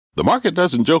The market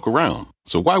doesn't joke around,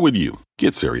 so why would you?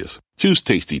 Get serious. Choose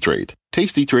Tasty Trade.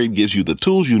 Tasty Trade gives you the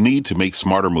tools you need to make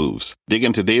smarter moves. Dig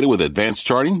into data with advanced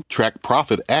charting, track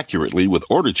profit accurately with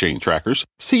order chain trackers,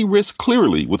 see risk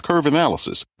clearly with curve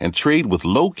analysis, and trade with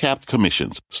low-capped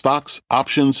commissions, stocks,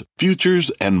 options,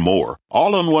 futures, and more.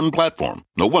 All on one platform.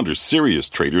 No wonder serious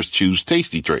traders choose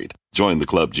Tasty Trade. Join the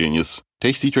club, genius.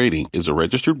 Tasty Trading is a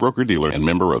registered broker-dealer and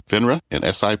member of FINRA and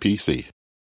SIPC.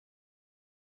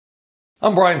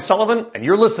 I'm Brian Sullivan, and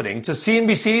you're listening to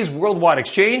CNBC's Worldwide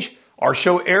Exchange. Our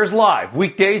show airs live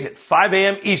weekdays at 5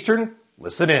 a.m. Eastern.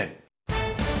 Listen in.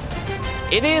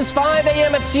 It is 5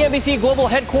 a.m. at CNBC Global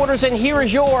Headquarters, and here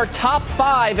is your top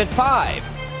 5 at 5.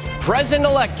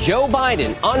 President-elect Joe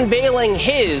Biden unveiling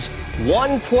his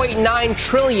 $1.9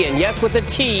 trillion, yes with a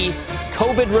T,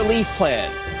 COVID relief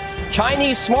plan.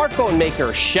 Chinese smartphone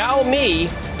maker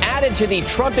Xiaomi added to the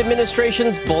Trump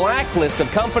administration's blacklist of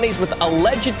companies with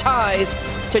alleged ties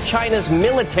to China's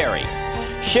military.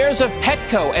 Shares of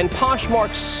Petco and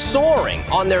Poshmark soaring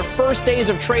on their first days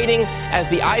of trading as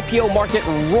the IPO market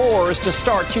roars to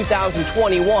start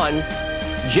 2021.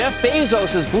 Jeff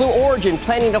Bezos' Blue Origin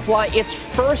planning to fly its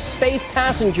first space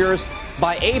passengers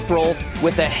by April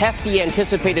with a hefty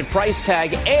anticipated price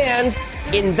tag, and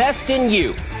Invest in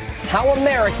You, how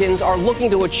Americans are looking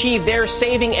to achieve their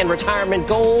saving and retirement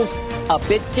goals a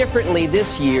bit differently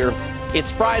this year.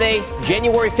 It's Friday,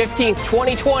 January 15th,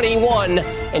 2021,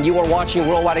 and you are watching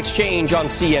Worldwide Exchange on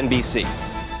CNBC.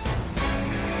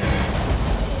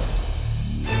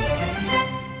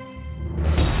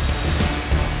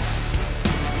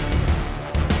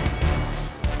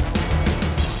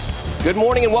 Good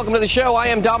morning and welcome to the show. I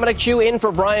am Dominic Chu in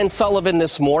for Brian Sullivan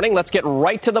this morning. Let's get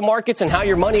right to the markets and how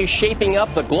your money is shaping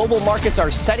up. The global markets are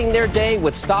setting their day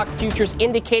with stock futures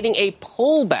indicating a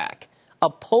pullback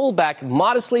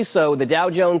modestly so. The Dow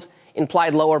Jones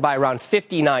implied lower by around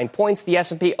 59 points. The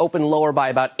S&P opened lower by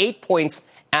about 8 points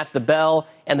at the bell,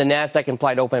 and the Nasdaq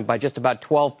implied open by just about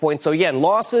 12 points. So again,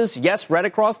 losses, yes, right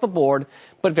across the board,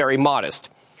 but very modest.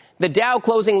 The Dow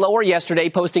closing lower yesterday,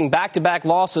 posting back-to-back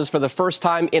losses for the first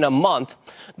time in a month.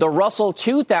 The Russell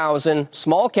 2000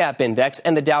 small cap index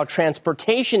and the Dow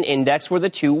Transportation Index were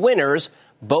the two winners,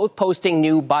 both posting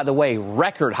new, by the way,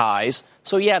 record highs.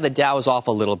 So yeah, the Dow is off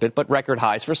a little bit, but record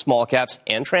highs for small caps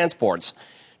and transports.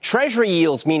 Treasury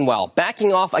yields, meanwhile,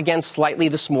 backing off again slightly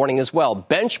this morning as well.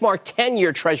 Benchmark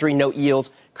 10-year Treasury note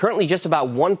yields currently just about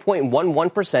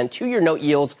 1.11%. Two-year note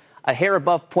yields a hair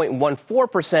above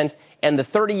 0.14%, and the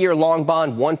 30-year long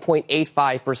bond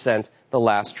 1.85%, the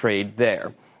last trade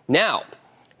there. Now,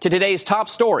 to today's top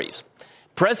stories.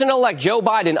 President-elect Joe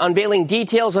Biden unveiling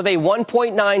details of a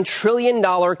 $1.9 trillion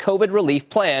COVID relief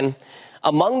plan.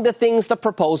 Among the things the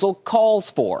proposal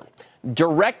calls for,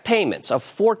 direct payments of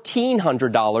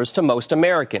 $1,400 to most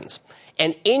Americans,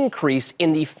 an increase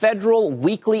in the federal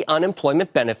weekly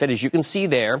unemployment benefit, as you can see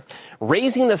there,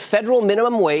 raising the federal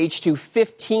minimum wage to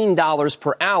 $15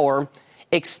 per hour,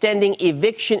 extending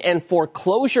eviction and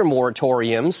foreclosure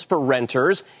moratoriums for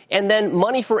renters, and then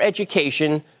money for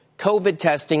education, COVID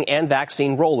testing, and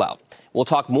vaccine rollout. We'll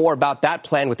talk more about that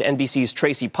plan with NBC's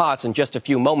Tracy Potts in just a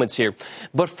few moments here.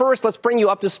 But first, let's bring you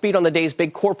up to speed on the day's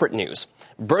big corporate news.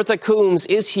 Bertha Coombs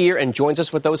is here and joins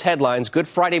us with those headlines. Good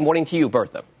Friday morning to you,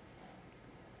 Bertha.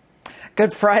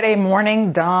 Good Friday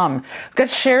morning, Dom. Good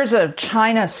shares of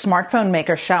China smartphone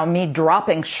maker Xiaomi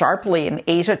dropping sharply in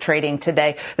Asia trading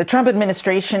today. The Trump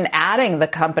administration adding the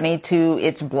company to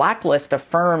its blacklist of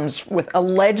firms with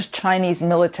alleged Chinese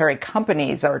military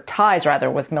companies, or ties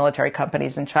rather with military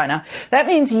companies in China. That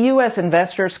means U.S.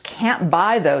 investors can't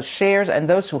buy those shares, and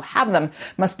those who have them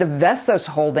must divest those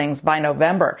holdings by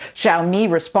November. Xiaomi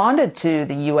responded to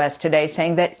the U.S. today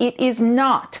saying that it is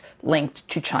not linked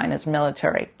to China's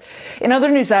military. In other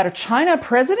news out of China,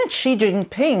 President Xi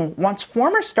Jinping wants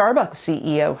former Starbucks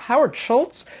CEO Howard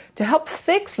Schultz to help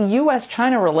fix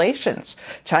U.S.-China relations.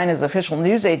 China's official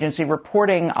news agency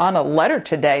reporting on a letter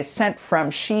today sent from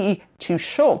Xi to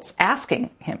Schultz asking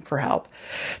him for help.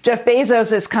 Jeff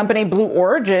Bezos' company Blue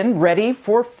Origin ready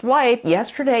for flight.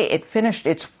 Yesterday, it finished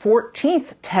its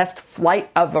 14th test flight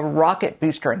of a rocket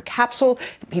booster and capsule.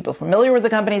 People familiar with the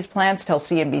company's plans tell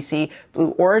CNBC Blue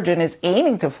Origin is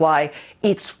aiming to fly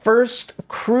its first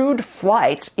crewed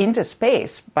flight into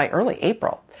space by early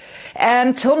April.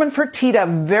 And Tillman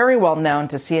Fertitta, very well known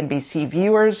to CNBC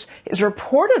viewers, is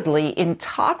reportedly in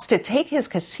talks to take his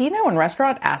casino and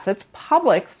restaurant assets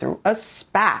public through a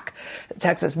SPAC. The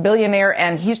Texas billionaire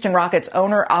and Houston Rockets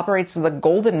owner operates the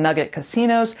Golden Nugget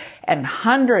casinos and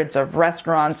hundreds of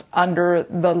restaurants under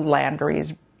the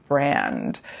Landry's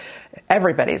brand.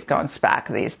 everybody's going SPAC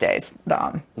these days,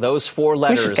 Dom. Those four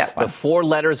letters, the four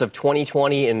letters of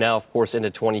 2020 and now, of course, into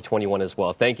 2021 as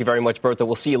well. Thank you very much, Bertha.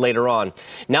 We'll see you later on.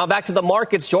 Now back to the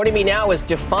markets. Joining me now is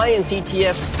Defiance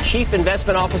ETF's Chief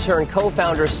Investment Officer and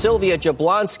co-founder, Sylvia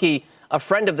Jablonski, a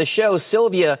friend of the show.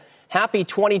 Sylvia, happy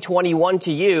 2021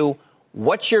 to you.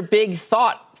 What's your big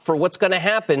thought for what's going to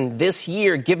happen this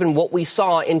year, given what we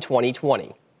saw in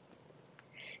 2020?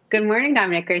 Good morning,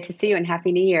 Dominic. Great to see you and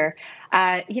Happy New Year.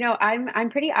 I'm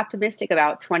pretty optimistic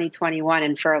about 2021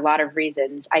 and for a lot of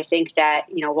reasons. I think that,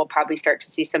 we'll probably start to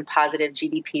see some positive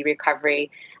GDP recovery.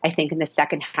 I think in the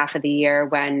second half of the year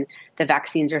when the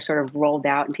vaccines are sort of rolled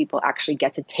out and people actually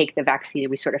get to take the vaccine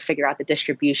and we sort of figure out the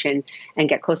distribution and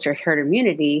get closer to herd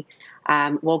immunity,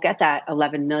 we'll get that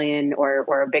 11 million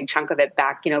or a big chunk of it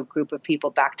back, group of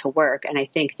people back to work. And I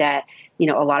think that, a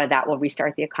lot of that will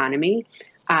restart the economy.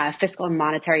 Fiscal and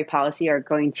monetary policy are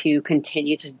going to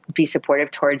continue to be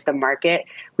supportive towards the market.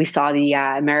 We saw the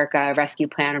America Rescue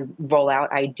Plan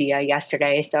rollout idea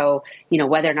yesterday. So,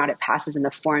 whether or not it passes in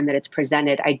the form that it's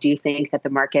presented, I do think that the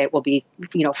market will be,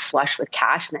 flush with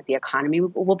cash and that the economy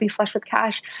will be flush with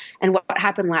cash. And what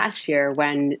happened last year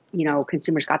when,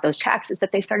 consumers got those checks is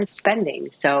that they started spending.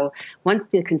 So once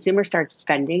the consumer starts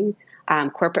spending,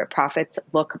 corporate profits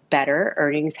look better.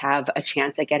 Earnings have a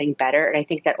chance at getting better. And I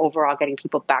think that overall getting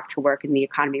people back to work and the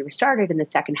economy restarted in the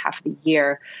second half of the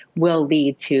year will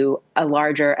lead to a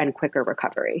larger and quicker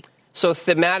recovery. So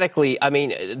thematically, I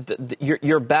mean,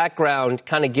 your background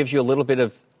kind of gives you a little bit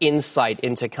of insight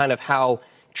into kind of how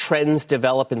trends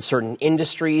develop in certain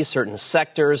industries, certain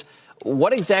sectors.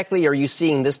 What exactly are you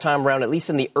seeing this time around, at least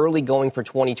in the early going for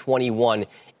 2021?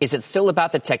 Is it still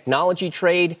about the technology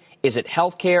trade? Is it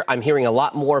healthcare? I'm hearing a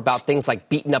lot more about things like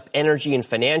beaten up energy and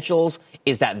financials.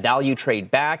 Is that value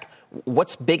trade back?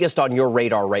 What's biggest on your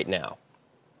radar right now?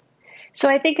 So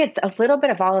I think it's a little bit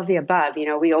of all of the above.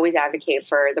 We always advocate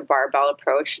for the barbell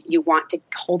approach. You want to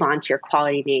hold on to your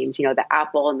quality names, the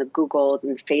Apple and the Googles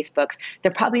and the Facebooks.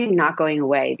 They're probably not going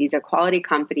away. These are quality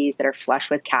companies that are flush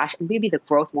with cash, and maybe the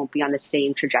growth won't be on the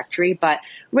same trajectory, but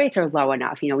rates are low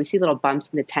enough. We see little bumps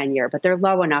in the 10-year, but they're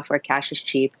low enough where cash is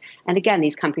cheap. And again,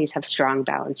 these companies have strong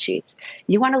balance sheets.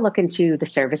 You want to look into the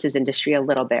services industry a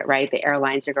little bit, right? The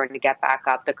airlines are going to get back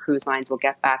up. The cruise lines will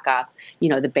get back up.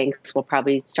 The banks will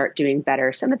probably start doing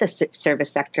better. Some of the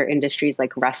service sector industries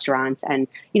like restaurants and,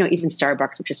 even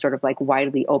Starbucks, which is sort of like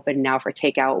widely open now for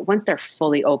takeout. Once they're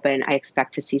fully open, I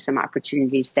expect to see some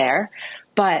opportunities there.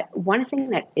 But one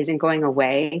thing that isn't going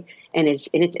away and is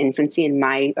in its infancy, in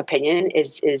my opinion,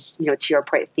 is to your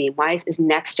point theme-wise, is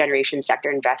next generation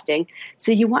sector investing.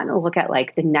 So you want to look at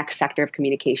like the next sector of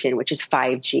communication, which is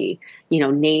 5G,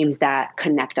 names that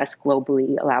connect us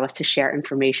globally, allow us to share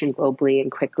information globally and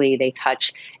quickly. They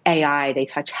touch AI, they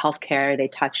touch healthcare, they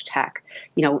touch tech.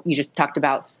 You just talked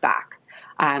about SPAC.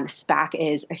 SPAC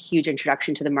is a huge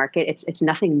introduction to the market. It's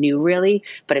nothing new really,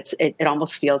 but it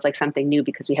almost feels like something new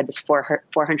because we had this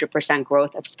 400%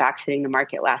 growth of SPACs hitting the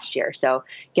market last year. So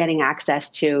getting access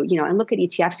to, and look at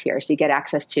ETFs here. So you get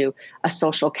access to a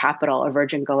Social Capital, a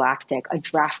Virgin Galactic, a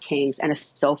DraftKings, and a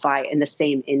SoFi in the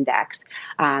same index.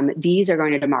 These are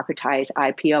going to democratize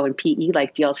IPO and PE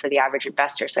like deals for the average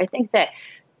investor. So I think that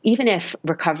even if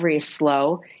recovery is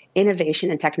slow,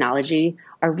 innovation and technology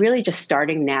are really just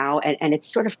starting now. And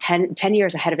it's sort of 10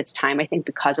 years ahead of its time, I think,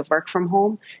 because of work from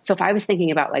home. So if I was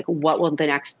thinking about like, what will the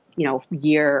next,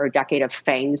 year or decade of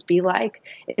FANGs be like,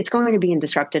 it's going to be in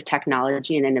disruptive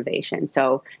technology and innovation.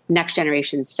 So next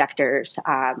generation sectors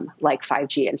like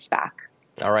 5G and SPAC.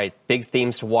 All right. Big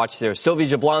themes to watch there. Sylvia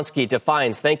Jablonski,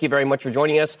 Defiance, thank you very much for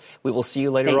joining us. We will see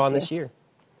you later on this year.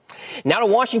 Now to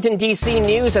Washington, D.C.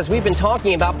 news. As we've been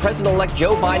talking about, President-elect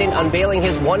Joe Biden unveiling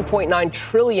his $1.9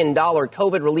 trillion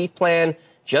COVID relief plan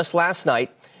just last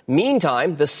night.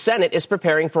 Meantime, the Senate is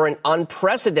preparing for an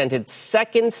unprecedented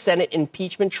second Senate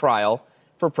impeachment trial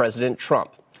for President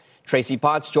Trump. Tracy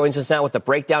Potts joins us now with the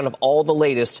breakdown of all the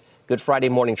latest. Good Friday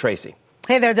morning, Tracy.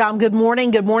 Hey there, Dom. Good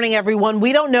morning. Good morning, everyone.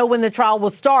 We don't know when the trial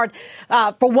will start.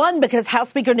 For one, because House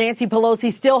Speaker Nancy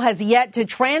Pelosi still has yet to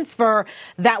transfer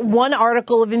that one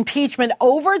article of impeachment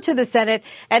over to the Senate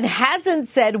and hasn't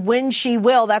said when she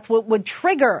will. That's what would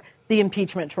trigger the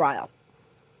impeachment trial.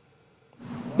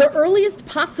 The earliest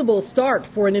possible start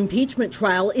for an impeachment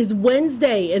trial is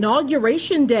Wednesday,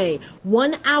 Inauguration Day,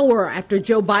 1 hour after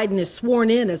Joe Biden is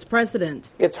sworn in as president.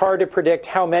 It's hard to predict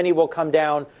how many will come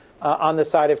down on the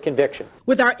side of conviction.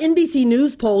 With our NBC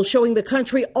News poll showing the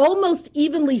country almost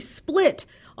evenly split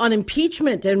on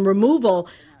impeachment and removal,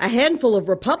 a handful of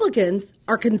Republicans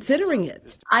are considering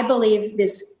it. I believe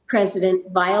this president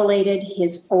violated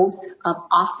his oath of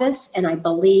office, and I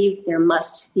believe there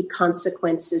must be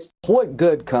consequences. What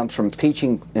good comes from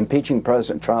impeaching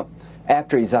President Trump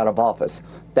after he's out of office?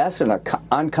 That's an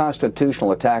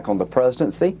unconstitutional attack on the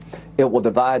presidency. It will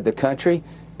divide the country.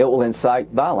 It will incite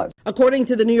violence. According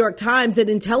to the New York Times, an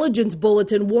intelligence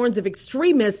bulletin warns of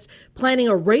extremists planning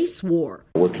a race war.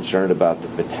 We're concerned about the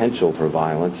potential for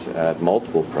violence at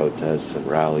multiple protests and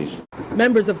rallies.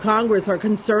 Members of Congress are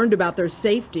concerned about their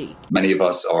safety. Many of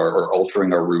us are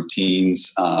altering our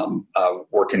routines,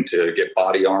 working to get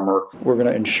body armor. We're going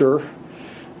to ensure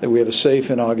that we have a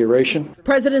safe inauguration.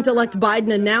 President-elect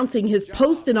Biden announcing his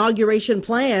post-inauguration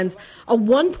plans, a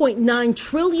 $1.9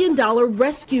 trillion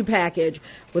rescue package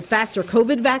with faster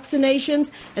COVID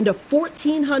vaccinations and a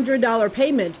 $1,400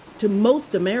 payment to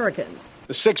most Americans.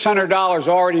 The $600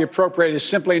 already appropriated is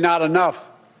simply not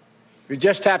enough. You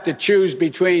just have to choose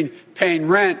between paying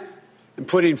rent and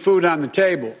putting food on the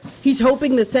table. He's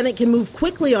hoping the Senate can move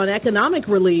quickly on economic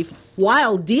relief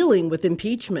while dealing with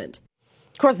impeachment.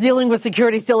 Of course, dealing with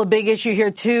security is still a big issue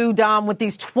here, too, Dom, with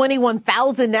these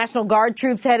 21,000 National Guard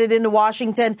troops headed into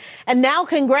Washington. And now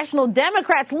congressional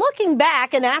Democrats looking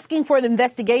back and asking for an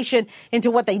investigation into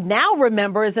what they now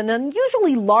remember is an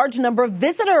unusually large number of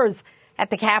visitors at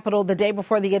the Capitol the day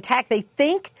before the attack. They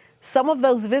think some of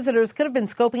those visitors could have been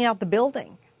scoping out the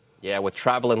building. Yeah, with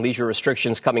travel and leisure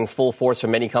restrictions coming full force for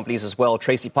many companies as well.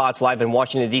 Tracy Potts live in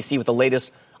Washington, D.C. with the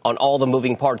latest on all the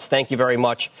moving parts. Thank you very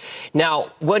much.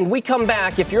 Now, when we come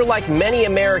back, if you're like many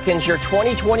Americans, your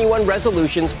 2021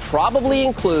 resolutions probably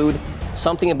include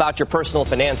something about your personal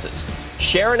finances.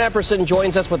 Sharon Epperson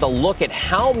joins us with a look at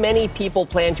how many people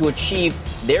plan to achieve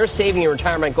their saving and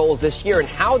retirement goals this year and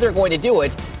how they're going to do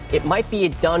it. It might be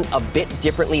done a bit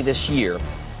differently this year.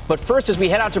 But first, as we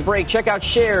head out to break, check out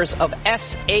shares of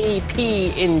SAP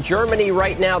in Germany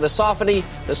right now. The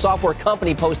software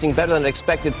company posting better than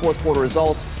expected fourth quarter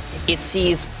results. It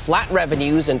sees flat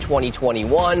revenues in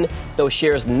 2021. Those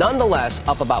shares nonetheless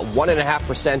up about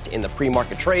 1.5% in the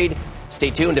pre-market trade.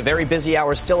 Stay tuned. A very busy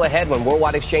hour still ahead when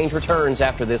Worldwide Exchange returns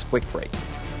after this quick break.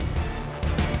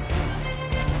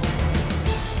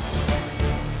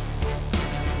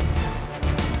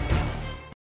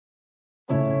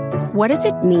 What does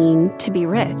it mean to be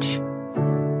rich?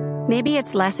 Maybe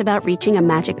it's less about reaching a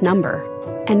magic number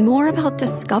and more about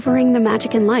discovering the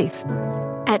magic in life.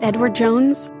 At Edward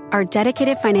Jones, our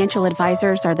dedicated financial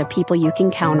advisors are the people you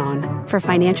can count on for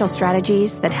financial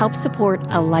strategies that help support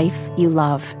a life you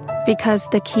love. Because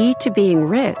the key to being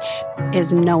rich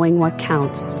is knowing what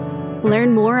counts.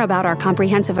 Learn more about our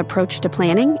comprehensive approach to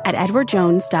planning at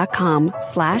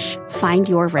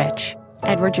edwardjones.com/findyourrich.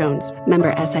 Edward Jones,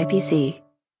 member SIPC.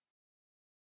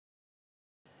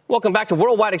 Welcome back to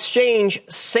Worldwide Exchange.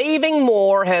 Saving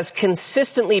more has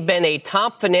consistently been a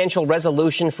top financial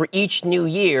resolution for each new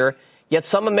year, yet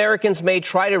some Americans may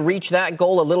try to reach that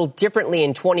goal a little differently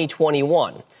in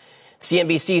 2021.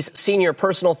 CNBC's senior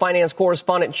personal finance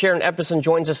correspondent Sharon Epperson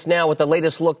joins us now with the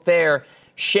latest look there.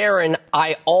 Sharon,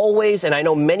 I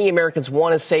know many Americans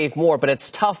want to save more, but it's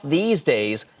tough these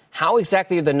days. How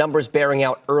exactly are the numbers bearing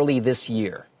out early this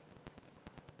year?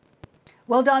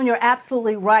 Well, Dom, you're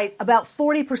absolutely right. About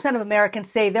 40% of Americans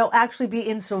say they'll actually be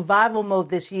in survival mode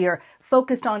this year,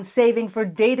 focused on saving for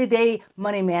day-to-day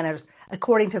money matters,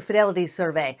 according to Fidelity's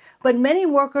survey. But many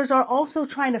workers are also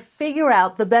trying to figure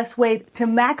out the best way to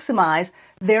maximize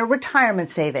their retirement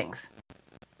savings.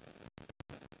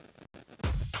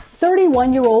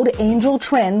 31-year-old Angel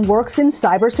Trin works in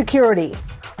cybersecurity.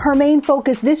 Her main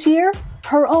focus this year,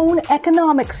 her own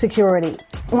economic security.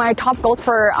 My top goals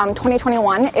for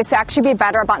 2021 is to actually be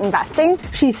better about investing.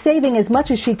 She's saving as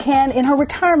much as she can in her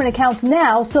retirement accounts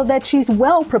now so that she's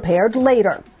well prepared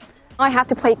later. I have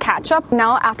to play catch up.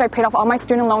 Now, after I paid off all my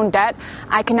student loan debt,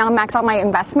 I can now max out my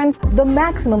investments. The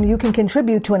maximum you can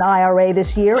contribute to an IRA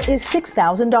this year is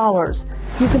 $6,000.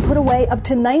 You can put away up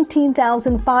to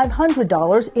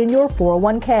 $19,500 in your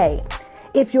 401k.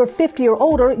 If you're 50 or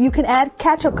older, you can add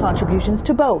catch-up contributions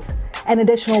to both. An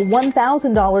additional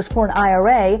 $1,000 for an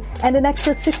IRA and an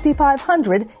extra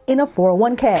 $6,500 in a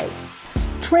 401k.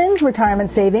 Trin's retirement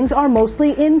savings are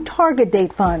mostly in target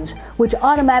date funds, which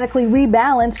automatically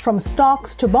rebalance from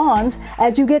stocks to bonds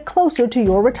as you get closer to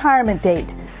your retirement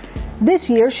date.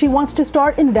 This year, she wants to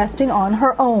start investing on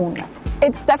her own.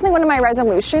 It's definitely one of my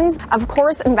resolutions. Of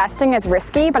course, investing is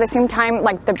risky, but at the same time,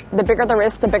 the bigger the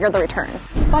risk, the bigger the return.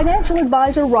 Financial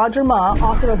advisor Roger Ma,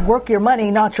 author of Work Your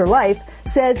Money, Not Your Life,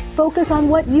 says focus on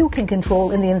what you can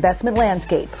control in the investment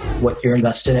landscape. What you're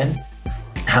invested in,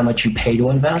 how much you pay to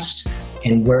invest,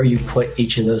 and where you put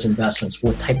each of those investments,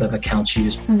 what type of accounts you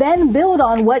use. Then build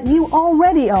on what you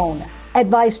already own.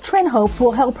 Advice Trin hopes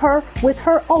will help her with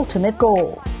her ultimate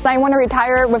goal. I want to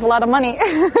retire with a lot of money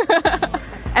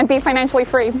and be financially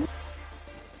free.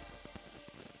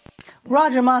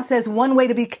 Roger Ma says one way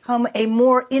to become a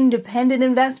more independent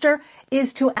investor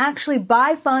is to actually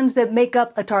buy funds that make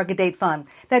up a target date fund.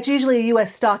 That's usually a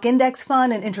U.S. stock index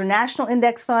fund, an international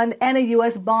index fund, and a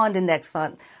U.S. bond index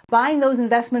fund. Buying those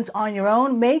investments on your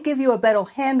own may give you a better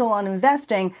handle on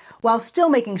investing while still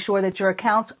making sure that your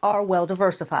accounts are well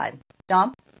diversified.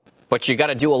 Dom? But you got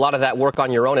to do a lot of that work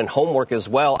on your own and homework as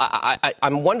well.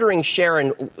 I'm wondering,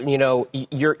 Sharon, you know,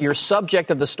 your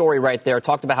subject of the story right there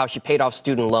talked about how she paid off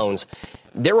student loans.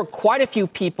 There were quite a few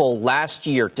people last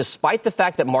year, despite the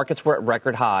fact that markets were at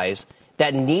record highs,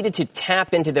 that needed to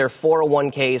tap into their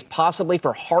 401ks, possibly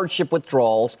for hardship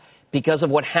withdrawals because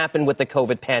of what happened with the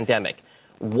COVID pandemic.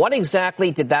 What exactly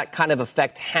did that kind of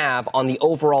effect have on the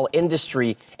overall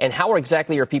industry, and how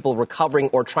exactly are people recovering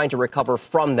or trying to recover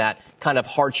from that kind of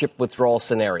hardship withdrawal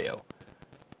scenario?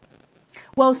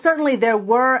 Well, certainly there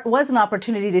was an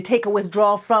opportunity to take a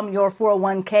withdrawal from your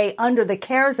 401k under the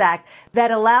CARES Act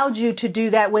that allowed you to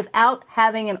do that without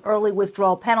having an early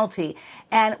withdrawal penalty.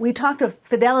 And we talked to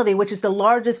Fidelity, which is the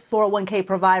largest 401k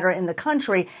provider in the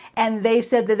country, and they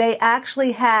said that they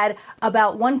actually had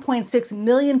about 1.6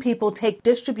 million people take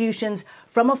distributions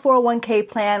from a 401k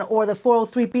plan or the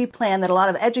 403b plan that a lot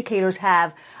of educators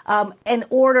have in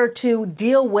order to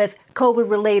deal with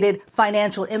COVID-related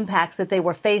financial impacts that they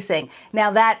were facing.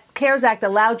 Now, that CARES Act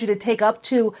allowed you to take up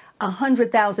to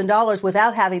 $100,000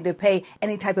 without having to pay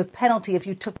any type of penalty if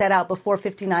you took that out before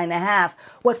 59.5.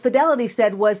 What Fidelity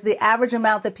said was the average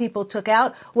amount that people took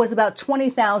out was about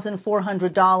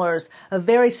 $20,400. A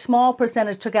very small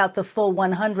percentage took out the full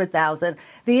 $100,000.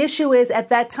 The issue is at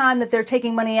that time that they're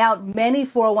taking money out, many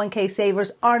 401k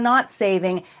savers are not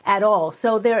saving at all.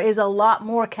 So there is a lot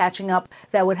more catching up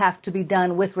that would have to be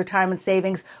done with retirement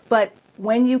savings. But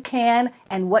when you can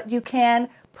and what you can,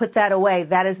 put that away.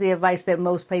 That is the advice that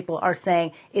most people are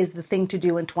saying is the thing to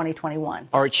do in 2021.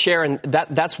 All right, Sharon,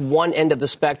 that's one end of the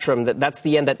spectrum. That's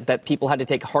the end that people had to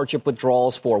take hardship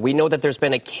withdrawals for. We know that there's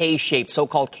been a K-shaped,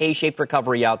 so-called K-shaped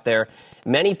recovery out there.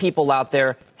 Many people out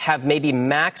there have maybe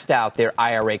maxed out their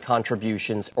IRA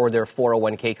contributions or their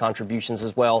 401k contributions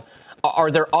as well.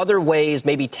 Are there other ways,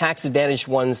 maybe tax-advantaged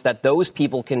ones, that those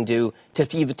people can do to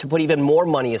put even more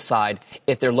money aside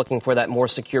if they're looking for that more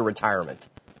secure retirement?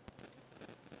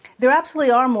 There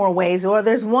absolutely are more ways, or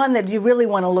there's one that you really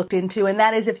want to look into, and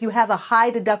that is if you have a high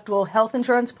deductible health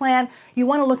insurance plan, you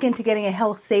want to look into getting a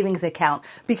health savings account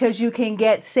because you can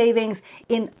get savings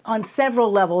on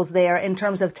several levels there in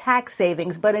terms of tax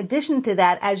savings. But in addition to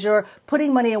that, as you're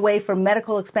putting money away for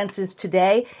medical expenses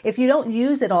today, if you don't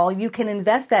use it all, you can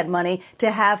invest that money to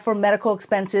have for medical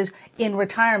expenses in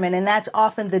retirement, and that's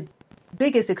often the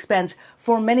biggest expense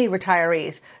for many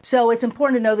retirees. So it's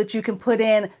important to know that you can put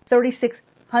in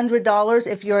 $3,600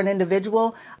 if you're an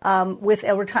individual with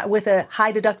a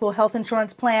high deductible health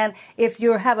insurance plan. If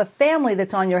you have a family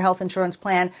that's on your health insurance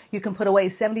plan, you can put away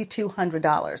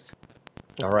 $7,200.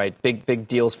 All right. Big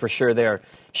deals for sure there.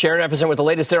 Sharon Epperson with the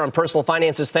latest there on personal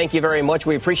finances. Thank you very much.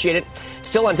 We appreciate it.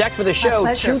 Still on deck for the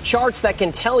show, two charts that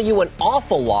can tell you an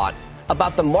awful lot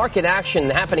about the market action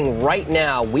happening right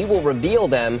now. We will reveal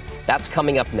them. That's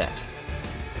coming up next.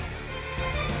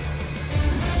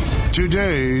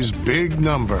 Today's big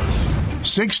number,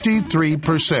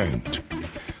 63%.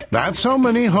 That's how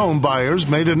many home buyers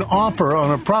made an offer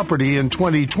on a property in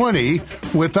 2020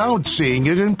 without seeing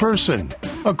it in person,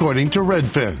 according to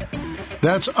Redfin.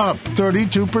 That's up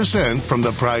 32% from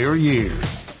the prior year.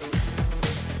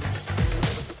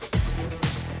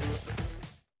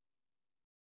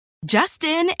 Just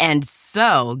in and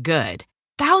so good.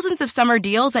 Thousands of summer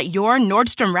deals at your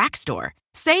Nordstrom Rack store.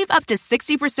 Save up to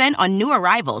 60% on new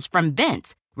arrivals from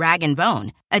Vince, Rag &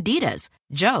 Bone, Adidas,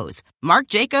 Joe's, Marc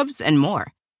Jacobs, and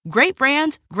more. Great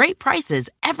brands, great prices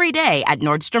every day at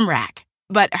Nordstrom Rack.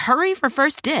 But hurry for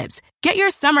first dibs. Get your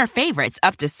summer favorites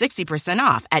up to 60%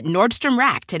 off at Nordstrom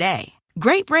Rack today.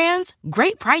 Great brands,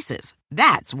 great prices.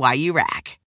 That's why you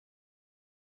rack.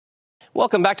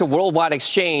 Welcome back to Worldwide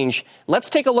Exchange. Let's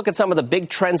take a look at some of the big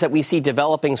trends that we see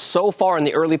developing so far in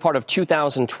the early part of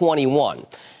 2021.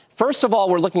 First of all,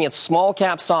 we're looking at small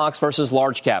cap stocks versus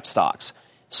large cap stocks.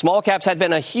 Small caps had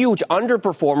been a huge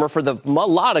underperformer for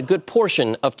a good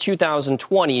portion of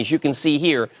 2020. As you can see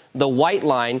here, the white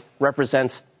line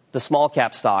represents the small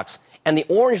cap stocks, and the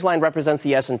orange line represents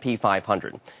the S&P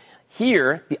 500.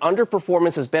 Here, the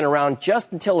underperformance has been around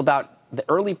just until about the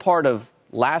early part of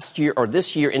last year or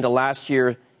this year into last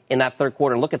year in that third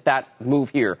quarter. Look at that move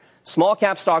here. Small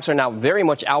cap stocks are now very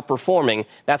much outperforming.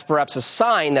 That's perhaps a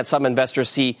sign that some investors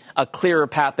see a clearer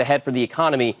path ahead for the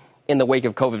economy in the wake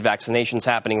of COVID vaccinations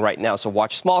happening right now. So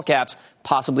watch small caps,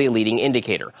 possibly a leading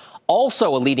indicator.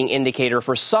 Also a leading indicator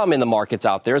for some in the markets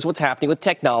out there is what's happening with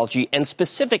technology and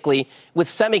specifically with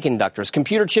semiconductors.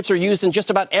 Computer chips are used in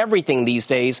just about everything these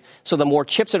days. So the more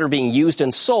chips that are being used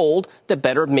and sold, the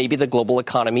better maybe the global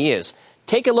economy is.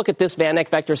 Take a look at this VanEck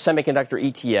Vector Semiconductor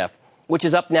ETF, which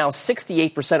is up now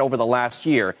 68% over the last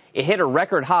year. It hit a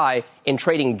record high in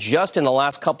trading just in the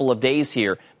last couple of days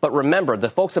here. But remember, the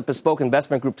folks at Bespoke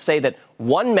Investment Group say that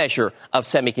one measure of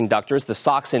semiconductors, the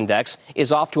SOX index,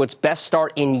 is off to its best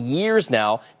start in years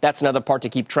now. That's another part to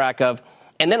keep track of.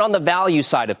 And then on the value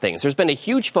side of things, there's been a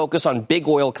huge focus on big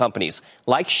oil companies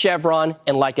like Chevron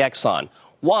and like Exxon.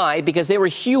 Why? Because they were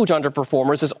huge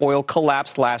underperformers as oil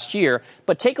collapsed last year.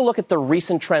 But take a look at the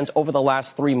recent trends over the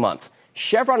last 3 months.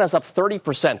 Chevron is up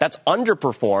 30%. That's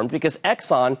underperformed because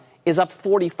Exxon is up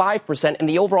 45%, and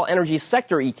the overall energy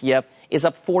sector ETF is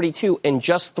up 42% in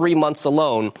just 3 months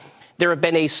alone. There have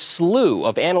been a slew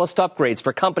of analyst upgrades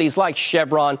for companies like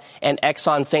Chevron and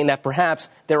Exxon, saying that perhaps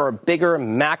there are bigger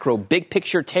macro, big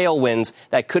picture tailwinds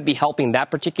that could be helping that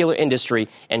particular industry,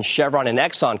 and Chevron and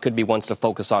Exxon could be ones to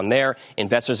focus on there.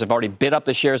 Investors have already bid up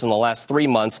the shares in the last 3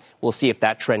 months. We'll see if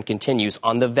that trend continues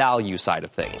on the value side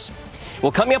of things.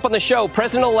 Well, coming up on the show,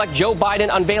 President-elect Joe Biden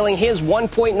unveiling his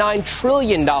 $1.9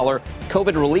 trillion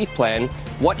COVID relief plan.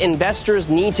 What investors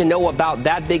need to know about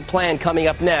that big plan coming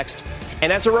up next.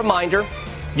 And as a reminder,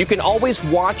 you can always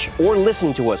watch or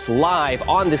listen to us live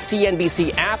on the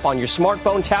CNBC app, on your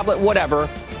smartphone, tablet, whatever.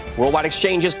 Worldwide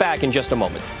Exchange is back in just a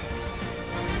moment.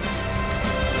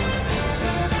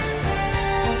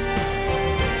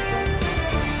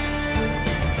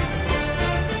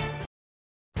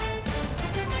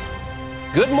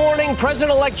 Good morning.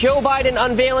 President-elect Joe Biden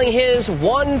unveiling his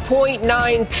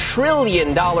 $1.9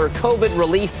 trillion COVID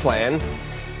relief plan.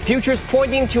 Futures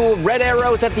pointing to red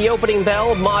arrows at the opening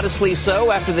bell, modestly so,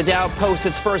 after the Dow posts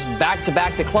its first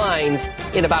back-to-back declines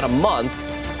in about a month.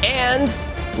 And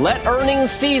let earnings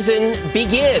season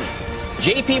begin.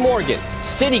 J.P. Morgan,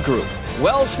 Citigroup,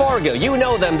 Wells Fargo, you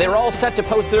know them. They're all set to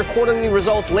post their quarterly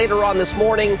results later on this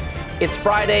morning. It's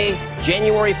Friday,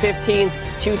 January 15th,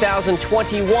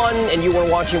 2021, and you are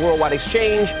watching Worldwide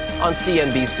Exchange on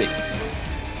CNBC.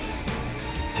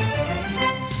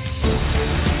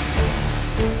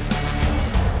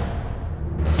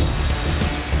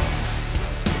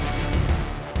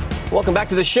 Welcome back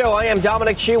to the show. I am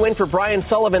Dominic Chu in for Brian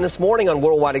Sullivan this morning on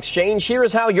Worldwide Exchange. Here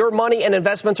is how your money and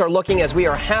investments are looking as we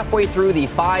are halfway through the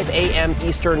 5 a.m.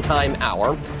 Eastern Time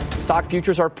hour. Stock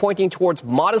futures are pointing towards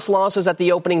modest losses at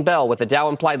the opening bell, with the Dow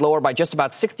implied lower by just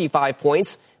about 65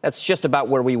 points. That's just about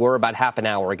where we were about half an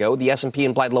hour ago. The S&P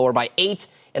implied lower by 8,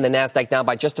 and the Nasdaq down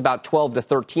by just about 12 to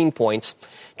 13 points.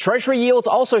 Treasury yields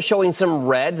also showing some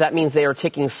red. That means they are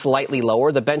ticking slightly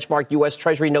lower. The benchmark U.S.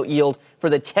 Treasury note yield for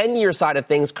the 10-year side of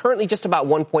things currently just about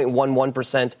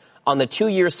 1.11%. On the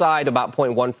 2-year side, about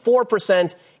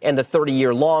 0.14%, and the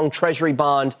 30-year long Treasury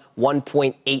bond,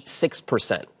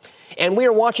 1.86%. And we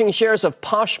are watching shares of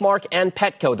Poshmark and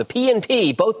Petco. The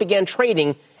P&P both began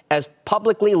trading as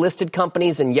publicly listed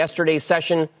companies in yesterday's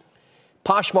session.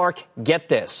 Poshmark, get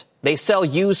this, they sell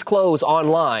used clothes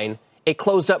online. It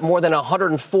closed up more than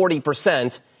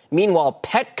 140%. Meanwhile,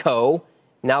 Petco,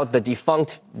 now the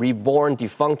defunct reborn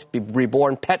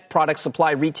pet product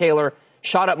supply retailer,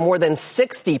 shot up more than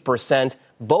 60%.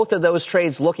 Both of those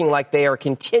trades looking like they are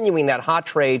continuing that hot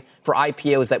trade for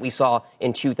IPOs that we saw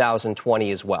in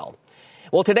 2020 as well.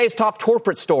 Well, today's top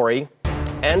corporate story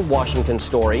and Washington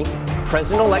story,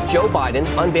 President-elect Joe Biden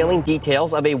unveiling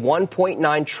details of a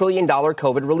 $1.9 trillion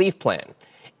COVID relief plan.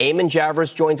 Eamon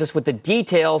Javers joins us with the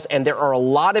details, and there are a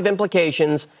lot of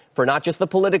implications for not just the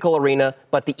political arena,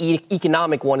 but the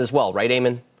economic one as well. Right,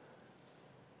 Eamon?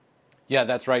 Yeah,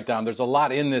 that's right, Dom. There's a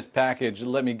lot in this package.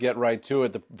 Let me get right to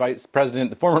it. The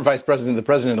former vice president, the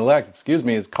president-elect,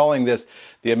 is calling this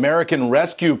the American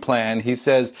Rescue Plan. He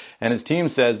says, and his team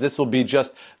says, this will be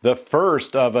just the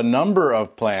first of a number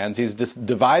of plans. He's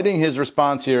dividing his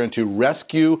response here into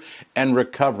rescue and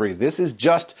recovery. This is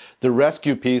just the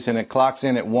rescue piece, and it clocks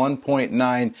in at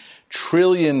 $1.9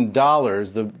 trillion.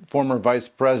 The former vice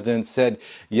president said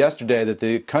yesterday that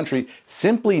the country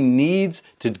simply needs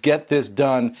to get this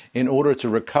done in order to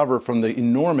recover from the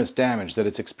enormous damage that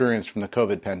it's experienced from the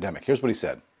COVID pandemic. Here's what he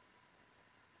said.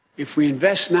 If we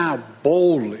invest now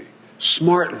boldly,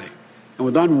 smartly, and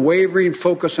with unwavering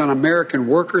focus on American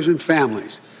workers and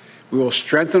families, we will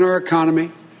strengthen our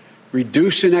economy,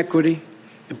 reduce inequity,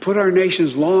 and put our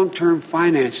nation's long-term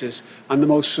finances on the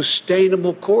most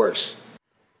sustainable course.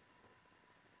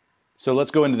 So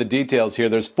let's go into the details here.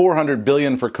 There's $400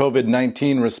 billion for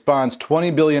COVID-19 response,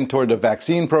 $20 billion toward the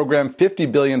vaccine program,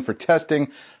 $50 billion for testing,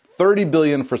 $30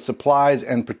 billion for supplies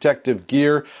and protective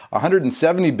gear,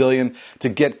 $170 billion to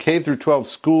get K-12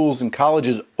 schools and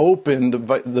colleges open.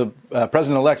 The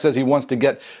president-elect says he wants to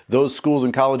get those schools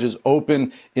and colleges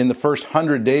open in the first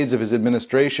 100 days of his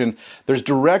administration. There's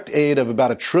direct aid of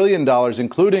about $1 trillion,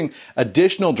 including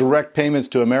additional direct payments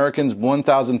to Americans,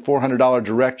 $1,400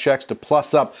 direct checks to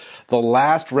plus up the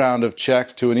last round of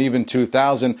checks to an even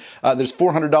 $2,000. There's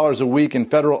 $400 a week in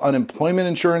federal unemployment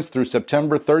insurance through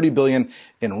September, $30 billion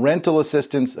in rental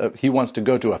assistance. He wants to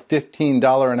go to a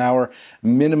 $15 an hour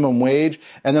minimum wage.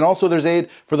 And then also there's aid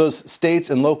for those states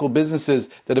and local businesses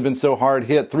that have been so hard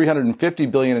hit,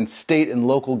 $350 billion in state and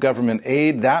local government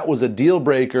aid. That was a deal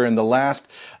breaker in the last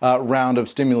round of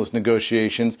stimulus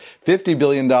negotiations. $50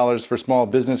 billion for small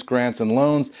business grants and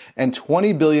loans, and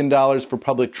 $20 billion for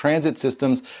public transit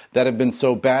systems that have been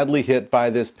so badly hit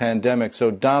by this pandemic. So,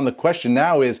 Don, the question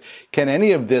now is, can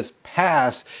any of this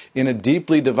pass in a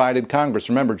deeply divided Congress?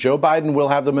 Remember, Joe Biden will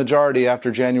have the majority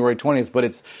after January 20th, but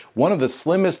it's one of the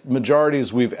slimmest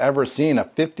majorities we've ever seen, a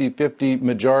 50-50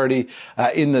 majority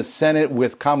in the Senate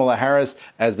with Kamala Harris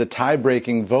as the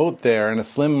tie-breaking vote there, and a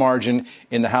slim margin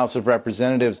in the House of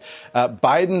Representatives.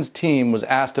 Biden's team was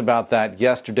asked about that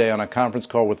yesterday on a conference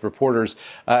call with reporters,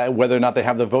 whether or not they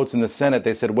have the votes in the Senate.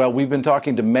 They said, well, we've been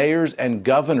talking to mayors and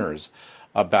governors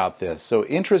about this. So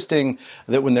interesting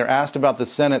that when they're asked about the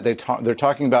Senate, they're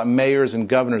talking about mayors and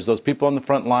governors, those people on the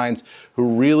front lines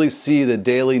who really see the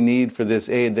daily need for this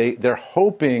aid. They're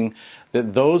hoping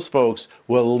that those folks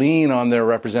will lean on their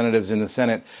representatives in the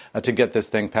Senate to get this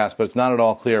thing passed. But it's not at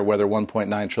all clear whether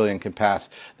 $1.9 trillion can pass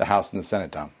the House and the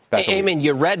Senate, Tom. Eamon,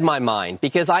 you read my mind,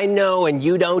 because I know, and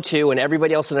you know too, and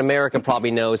everybody else in America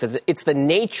probably knows, that it's the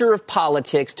nature of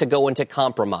politics to go into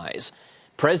compromise.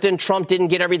 President Trump didn't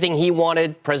get everything he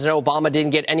wanted. President Obama didn't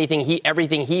get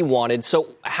everything he wanted. So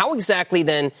how exactly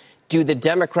then do the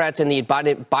Democrats and the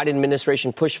Biden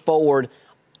administration push forward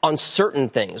on certain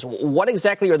things? What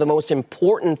exactly are the most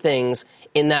important things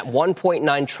in that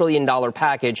 $1.9 trillion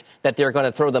package that they're going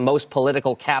to throw the most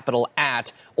political capital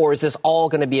at? Or is this all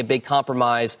going to be a big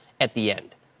compromise at the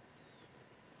end?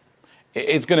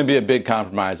 It's going to be a big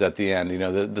compromise at the end. You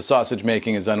know, the sausage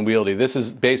making is unwieldy. This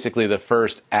is basically the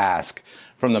first ask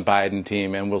from the Biden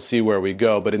team, and we'll see where we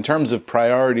go. But in terms of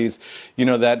priorities, you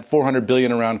know, that $400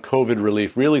 billion around COVID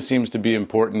relief really seems to be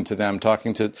important to them.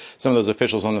 Talking to some of those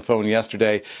officials on the phone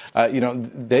yesterday,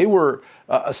 they were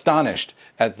astonished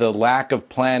at the lack of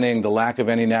planning, the lack of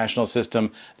any national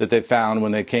system that they found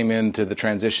when they came into the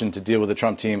transition to deal with the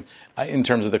Trump team in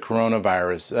terms of the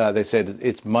coronavirus. They said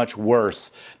it's much worse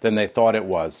than they thought it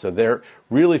was. So they're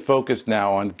really focused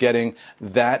now on getting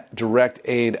that direct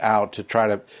aid out to try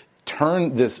to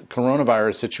turn this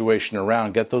coronavirus situation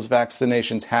around, get those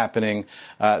vaccinations happening.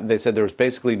 They said there was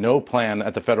basically no plan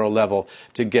at the federal level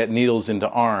to get needles into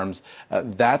arms.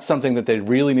 That's something that they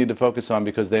really need to focus on,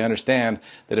 because they understand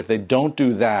that if they don't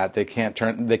do that, they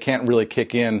can't really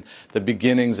kick in the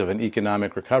beginnings of an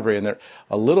economic recovery. And they're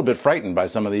a little bit frightened by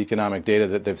some of the economic data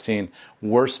that they've seen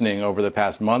worsening over the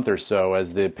past month or so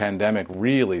as the pandemic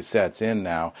really sets in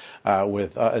now,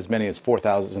 with as many as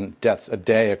 4,000 deaths a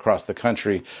day across the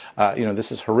country.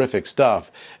 This is horrific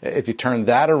stuff. If you turn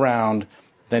that around,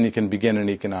 then you can begin an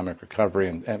economic recovery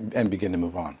and begin to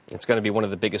move on. It's going to be one of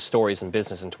the biggest stories in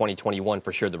business in 2021,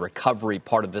 for sure, the recovery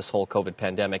part of this whole COVID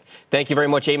pandemic. Thank you very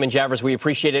much, Eamon Javers. We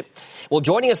appreciate it. Well,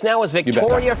 joining us now is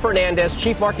Victoria Fernandez,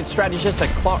 Chief Market Strategist at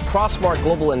Crossmark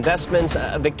Global Investments.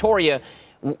 Victoria,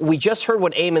 we just heard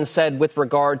what Eamon said with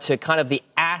regard to kind of the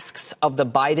asks of the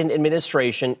Biden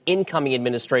administration, incoming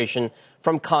administration,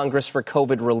 from Congress for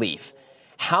COVID relief.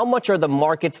 How much are the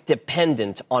markets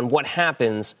dependent on what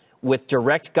happens with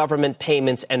direct government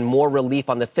payments and more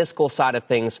relief on the fiscal side of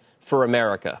things for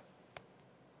America?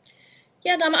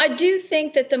 Yeah, Dom, I do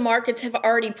think that the markets have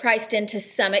already priced in to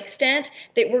some extent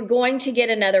that we're going to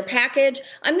get another package.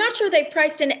 I'm not sure they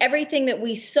priced in everything that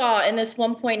we saw in this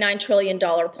 $1.9 trillion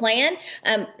plan.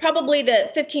 Probably the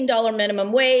 $15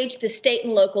 minimum wage, the state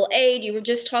and local aid. You were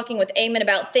just talking with Eamon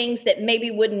about things that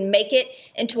maybe wouldn't make it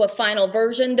into a final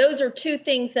version. Those are two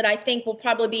things that I think will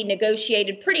probably be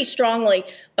negotiated pretty strongly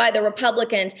by the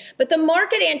Republicans. But the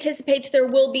market anticipates there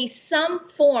will be some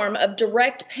form of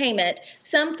direct payment,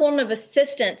 some form of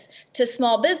assistance to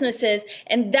small businesses,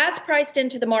 and that's priced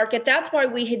into the market. That's why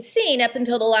we had seen up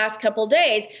until the last couple of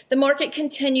days, the market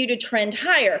continue to trend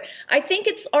higher. I think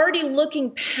it's already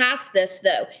looking past this,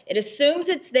 though. It assumes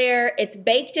it's there. It's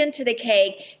baked into the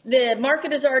cake. The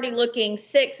market is already looking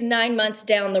 6-9 months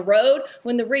down the road.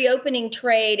 When the reopening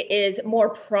trade is more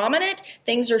prominent,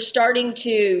 things are starting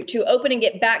to open and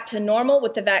get back to normal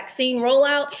with the vaccine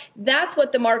rollout. That's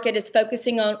what the market is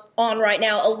focusing on right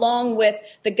now, along with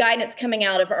the guidance coming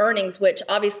out of earnings, which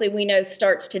obviously we know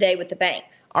starts today with the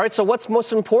banks. All right, so what's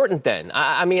most important then?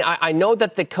 I know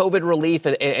that the COVID relief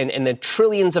and the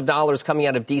trillions of dollars coming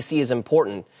out of D.C. is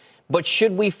important, but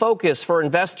should we focus for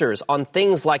investors on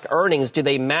things like earnings? Do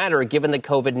they matter given the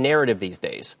COVID narrative these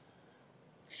days?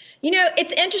 You know,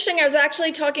 it's interesting. I was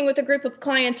actually talking with a group of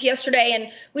clients yesterday,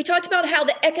 and we talked about how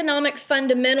the economic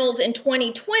fundamentals in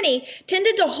 2020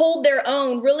 tended to hold their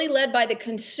own, really led by the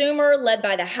consumer, led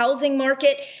by the housing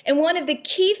market. And one of the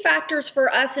key factors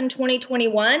for us in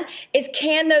 2021 is,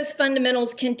 can those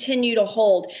fundamentals continue to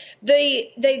hold? The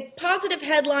positive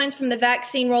headlines from the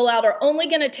vaccine rollout are only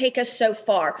going to take us so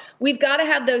far. We've got to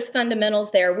have those fundamentals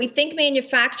there. We think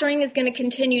manufacturing is going to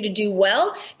continue to do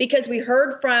well because we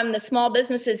heard from the small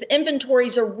businesses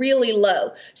inventories are really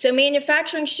low. So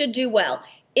manufacturing should do well.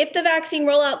 If the vaccine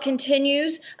rollout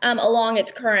continues along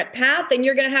its current path, then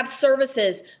you're going to have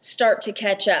services start to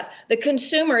catch up. The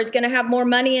consumer is going to have more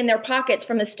money in their pockets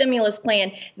from the stimulus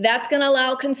plan. That's going to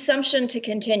allow consumption to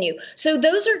continue. So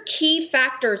those are key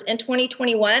factors in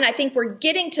 2021. I think we're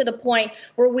getting to the point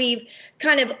where we've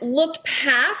kind of looked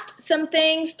past some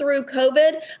things through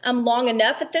COVID long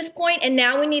enough at this point, and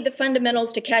now we need the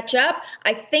fundamentals to catch up.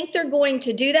 I think they're going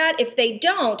to do that. If they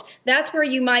don't, that's where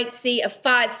you might see a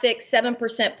 5, 6,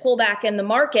 7% pullback in the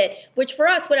market, which for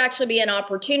us would actually be an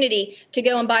opportunity to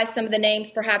go and buy some of the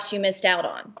names perhaps you missed out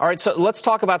on. All right, so let's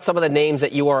talk about some of the names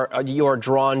that you are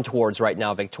drawn towards right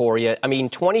now, Victoria. I mean,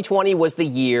 2020 was the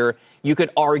year, you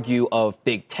could argue, of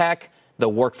big tech, the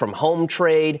work from home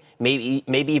trade, maybe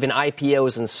even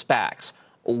IPOs and SPACs.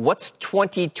 What's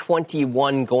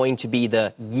 2021 going to be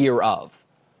the year of?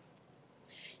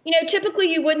 You know,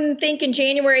 typically you wouldn't think in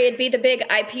January it'd be the big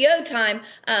IPO time.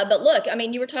 But look, I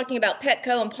mean, you were talking about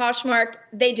Petco and Poshmark.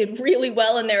 They did really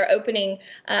well in their opening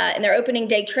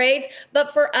day trades.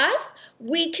 But for us,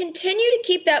 we continue to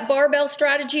keep that barbell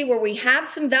strategy where we have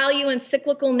some value and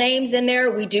cyclical names in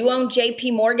there. We do own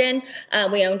JP Morgan.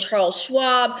 We own Charles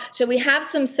Schwab. So we have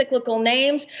some cyclical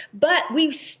names, but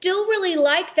we still really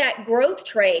like that growth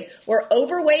trade. We're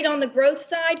overweight on the growth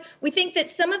side. We think that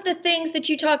some of the things that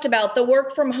you talked about, the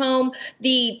work from home,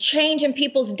 the change in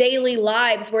people's daily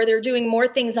lives where they're doing more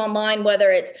things online,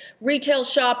 whether it's retail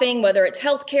shopping, whether it's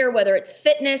healthcare, whether it's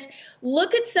fitness,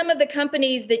 look at some of the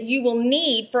companies that you will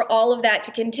need for all of that to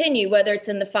continue, whether it's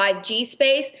in the 5G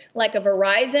space, like a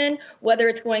Verizon, whether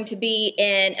it's going to be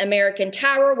in American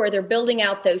Tower, where they're building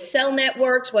out those cell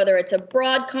networks, whether it's a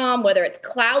Broadcom, whether it's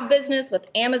cloud business with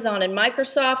Amazon and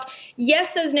Microsoft.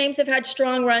 Yes, those names have had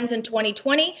strong runs in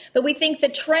 2020, but we think the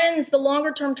trends, the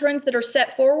longer-term trends that are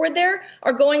set forward there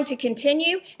are going to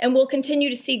continue, and we'll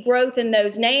continue to see growth in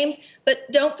those names.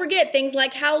 But don't forget things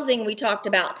like housing we talked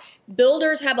about.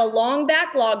 Builders have a long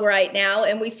backlog right now,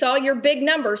 and we saw your big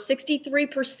number,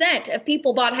 63% of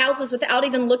people bought houses without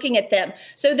even looking at them.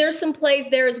 So there's some plays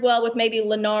there as well with maybe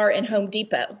Lennar and Home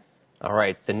Depot. All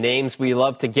right, the names we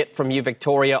love to get from you,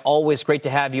 Victoria. Always great to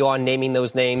have you on naming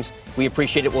those names. We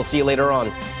appreciate it. We'll see you later on.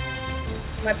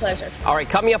 My pleasure. All right,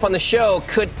 coming up on the show,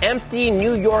 could empty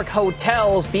New York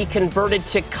hotels be converted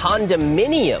to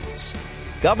condominiums?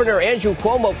 Governor Andrew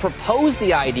Cuomo proposed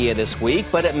the idea this week,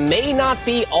 but it may not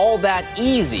be all that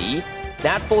easy.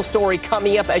 That full story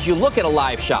coming up as you look at a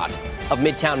live shot of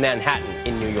Midtown Manhattan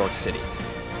in New York City.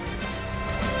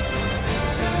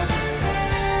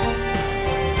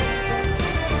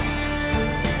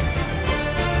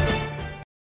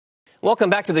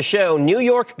 Welcome back to the show. New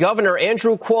York Governor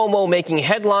Andrew Cuomo making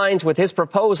headlines with his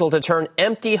proposal to turn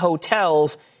empty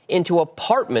hotels into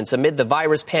apartments amid the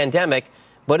virus pandemic.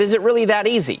 But is it really that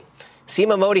easy?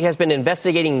 Seema Modi has been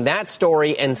investigating that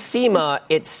story. And Seema,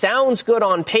 it sounds good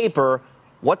on paper.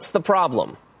 What's the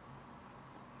problem?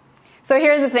 So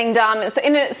here's the thing, Dom. So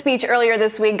in a speech earlier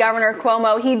this week, Governor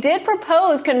Cuomo, he did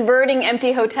propose converting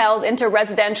empty hotels into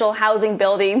residential housing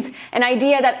buildings, an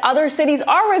idea that other cities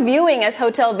are reviewing as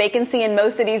hotel vacancy in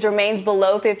most cities remains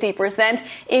below 50%.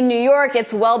 In New York,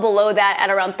 it's well below that at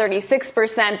around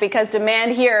 36% because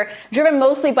demand here, driven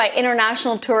mostly by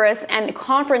international tourists and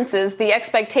conferences, the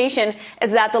expectation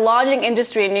is that the lodging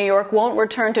industry in New York won't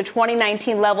return to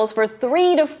 2019 levels for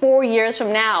 3 to 4 years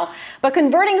from now. But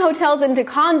converting hotels into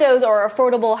condos or or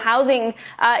affordable housing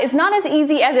is not as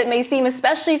easy as it may seem,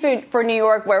 especially for New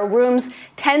York, where rooms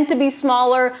tend to be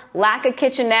smaller, lack a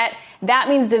kitchenette. That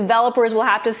means developers will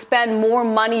have to spend more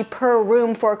money per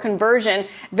room for conversion.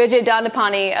 Vijay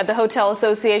Dandapani of the Hotel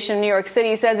Association of New York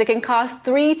City says it can cost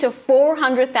 $300,000 to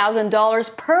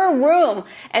 $400,000 per room.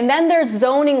 And then there's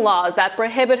zoning laws that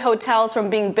prohibit hotels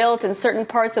from being built in certain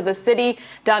parts of the city.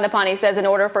 Dandapani says in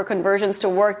order for conversions to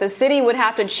work, the city would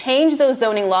have to change those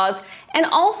zoning laws and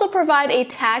also provide a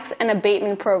tax and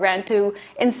abatement program to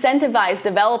incentivize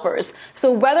developers.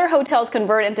 So whether hotels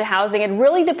convert into housing, it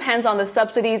really depends on the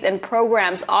subsidies and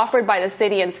programs offered by the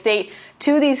city and state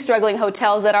to these struggling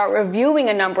hotels that are reviewing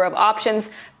a number of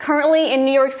options. Currently in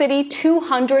New York City,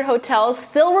 200 hotels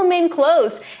still remain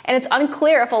closed, and it's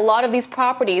unclear if a lot of these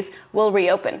properties will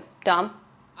reopen. Dom?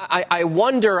 I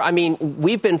wonder, I mean,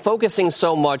 we've been focusing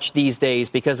so much these days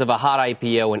because of a hot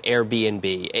IPO and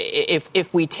Airbnb.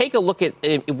 If we take a look at,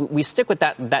 we stick with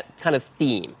that kind of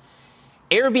theme.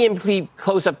 Airbnb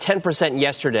closed up 10%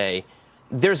 yesterday.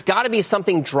 There's got to be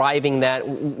something driving that.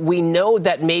 We know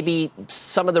that maybe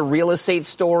some of the real estate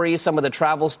stories, some of the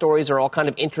travel stories are all kind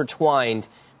of intertwined.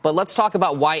 But let's talk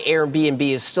about why Airbnb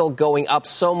is still going up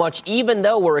so much, even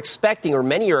though we're expecting, or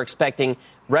many are expecting,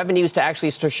 revenues to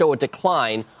actually show a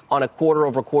decline on a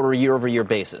quarter-over-quarter, year-over-year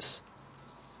basis.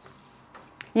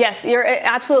 Yes, you're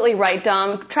absolutely right,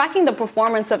 Dom. Tracking the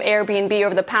performance of Airbnb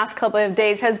over the past couple of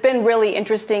days has been really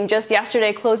interesting. Just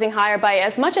yesterday, closing higher by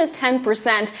as much as 10%.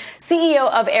 CEO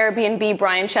of Airbnb,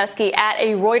 Brian Chesky, at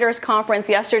a Reuters conference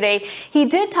yesterday, he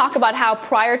did talk about how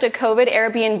prior to COVID,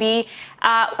 Airbnb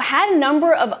had a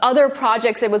number of other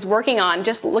projects it was working on.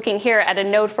 Just looking here at a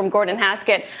note from Gordon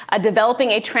Haskett, developing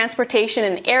a transportation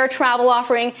and air travel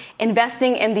offering,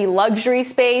 investing in the luxury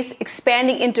space,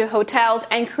 expanding into hotels,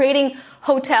 and creating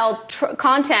hotel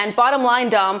content. Bottom line,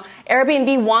 Dom,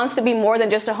 Airbnb wants to be more than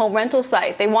just a home rental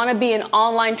site. They want to be an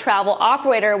online travel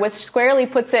operator, which squarely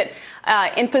puts it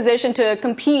in position to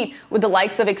compete with the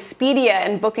likes of Expedia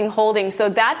and Booking Holdings. So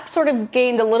that sort of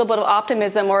gained a little bit of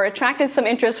optimism, or attracted some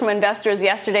interest from investors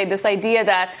yesterday. This idea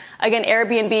that, again,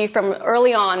 Airbnb from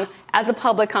early on as a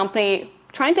public company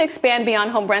trying to expand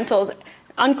beyond home rentals.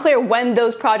 Unclear when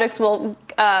those projects will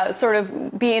sort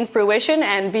of be in fruition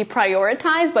and be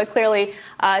prioritized, but clearly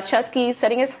Chesky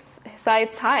setting his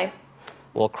sights high.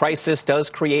 Well, crisis does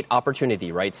create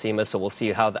opportunity, right, Seema? So we'll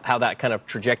see how that kind of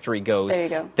trajectory goes. There you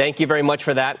go. Thank you very much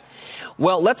for that.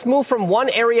 Well, let's move from one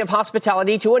area of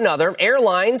hospitality to another.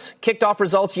 Airlines kicked off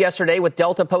results yesterday with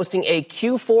Delta posting a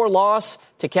Q4 loss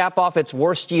to cap off its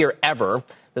worst year ever.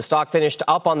 The stock finished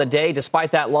up on the day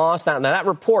despite that loss. Now, that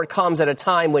report comes at a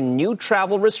time when new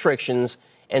travel restrictions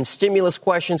and stimulus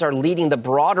questions are leading the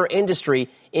broader industry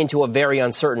into a very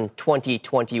uncertain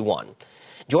 2021.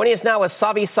 Joining us now is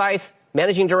Savi Saith,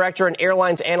 Managing Director and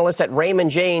Airlines Analyst at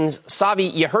Raymond James.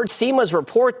 Savi, you heard Seema's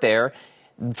report there.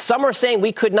 Some are saying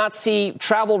we could not see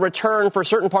travel return for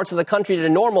certain parts of the country to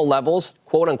normal levels,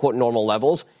 quote-unquote normal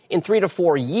levels, in 3 to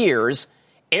 4 years.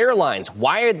 Airlines,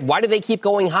 why do they keep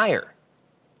going higher?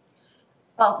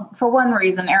 Well, for one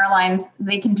reason, airlines,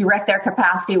 they can direct their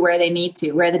capacity where they need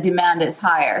to, where the demand is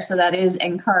higher. So that is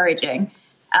encouraging.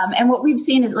 And what we've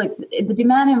seen is like the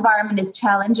demand environment is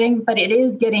challenging, but it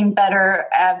is getting better,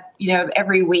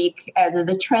 every week.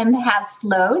 The trend has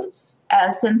slowed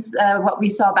since what we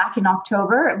saw back in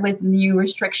October with new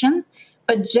restrictions.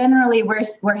 But generally,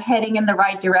 we're heading in the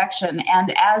right direction.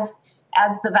 And as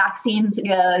the vaccines,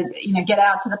 get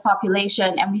out to the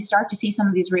population and we start to see some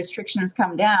of these restrictions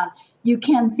come down, you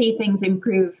can see things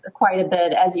improve quite a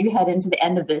bit as you head into the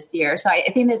end of this year. So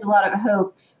I think there's a lot of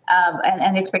hope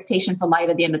and expectation for light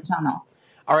at the end of the tunnel.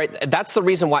 All right. That's the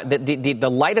reason why the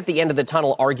light at the end of the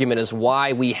tunnel argument is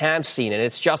why we have seen, and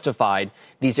it's justified,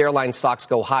 these airline stocks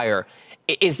go higher.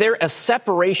 Is there a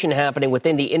separation happening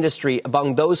within the industry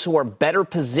among those who are better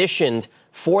positioned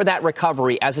for that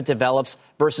recovery as it develops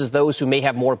versus those who may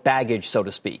have more baggage, so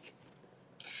to speak?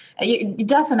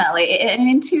 Definitely. And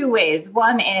in two ways.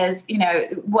 One is,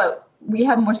 what we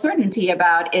have more certainty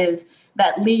about is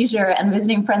that leisure and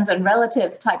visiting friends and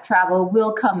relatives type travel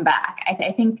will come back.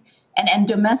 I think, and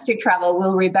domestic travel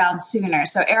will rebound sooner.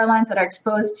 So airlines that are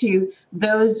exposed to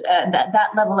those that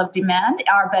level of demand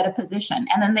are better positioned.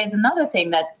 And then there's another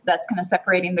thing that's kind of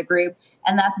separating the group,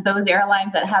 and that's those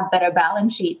airlines that have better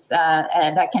balance sheets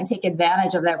that can take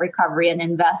advantage of that recovery and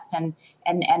invest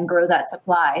and grow that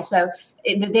supply. So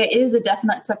there is a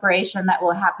definite separation that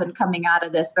will happen coming out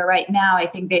of this. But right now, I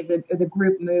think there's the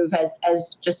group move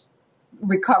as just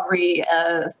recovery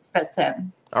sets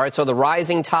in. All right, so the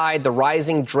rising tide, the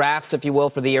rising drafts, if you will,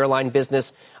 for the airline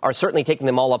business are certainly taking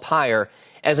them all up higher.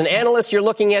 As an analyst, you're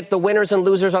looking at the winners and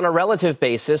losers on a relative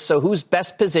basis. So who's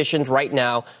best positioned right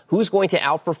now? Who's going to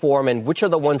outperform? And which are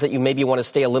the ones that you maybe want to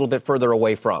stay a little bit further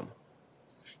away from?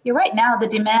 Yeah, right now the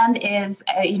demand is,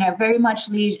 very much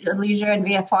leisure and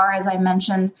VFR, as I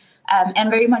mentioned,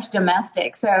 and very much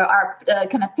domestic. So our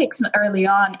kind of picks early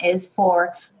on is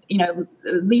for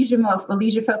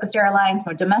leisure-focused airlines,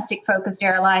 more domestic-focused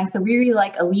airlines. So we really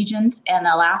like Allegiant and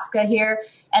Alaska here.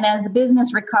 And as the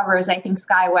business recovers, I think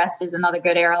SkyWest is another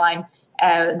good airline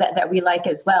that we like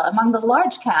as well. Among the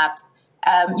large caps,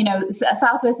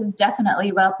 Southwest is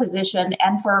definitely well-positioned.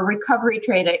 And for a recovery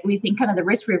trade, we think kind of the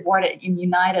risk-reward in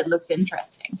United looks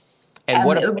interesting. And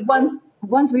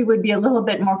Ones we would be a little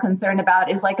bit more concerned about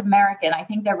is like American. I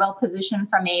think they're well positioned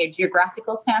from a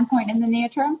geographical standpoint in the near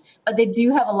term, but they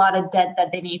do have a lot of debt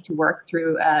that they need to work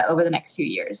through over the next few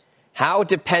years. How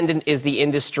dependent is the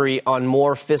industry on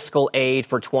more fiscal aid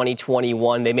for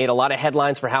 2021? They made a lot of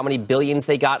headlines for how many billions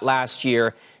they got last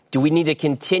year. Do we need to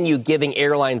continue giving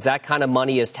airlines that kind of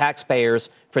money as taxpayers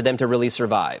for them to really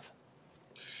survive?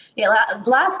 Yeah,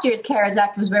 last year's CARES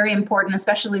Act was very important,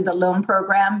 especially the loan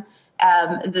program.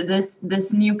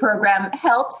 This new program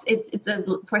helps.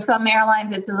 For some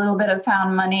airlines, it's a little bit of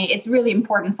found money. It's really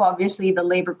important for obviously the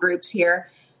labor groups here,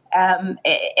 and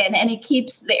it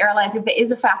keeps the airlines. If there is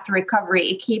a faster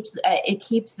recovery, it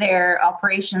keeps their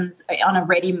operations on a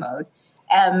ready mode.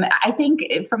 I think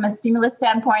from a stimulus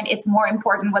standpoint, it's more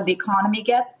important what the economy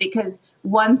gets, because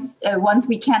once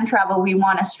we can travel, we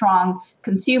want a strong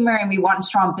consumer and we want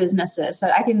strong businesses. So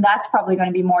I think that's probably going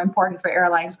to be more important for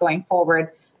airlines going forward.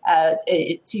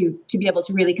 To be able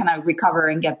to really kind of recover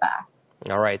and get back.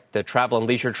 All right. The travel and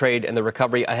leisure trade and the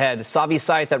recovery ahead. Savi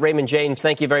Syth at Raymond James,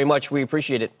 thank you very much. We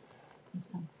appreciate it.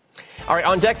 All right.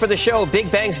 On deck for the show, big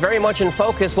banks very much in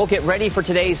focus. We'll get ready for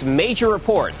today's major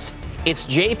reports. It's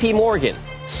JP Morgan,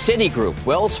 Citigroup,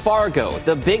 Wells Fargo,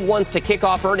 the big ones to kick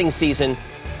off earnings season.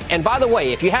 And by the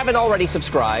way, if you haven't already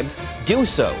subscribed, do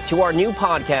so to our new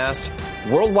podcast,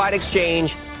 Worldwide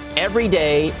Exchange, every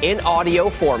day in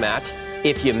audio format.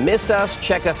 If you miss us,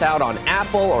 check us out on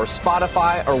Apple or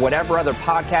Spotify or whatever other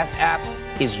podcast app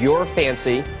is your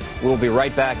fancy. We'll be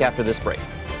right back after this break.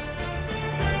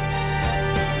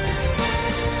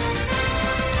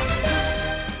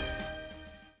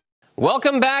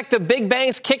 Welcome back. The big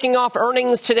banks kicking off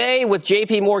earnings today with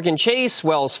JP Morgan Chase,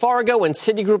 Wells Fargo, and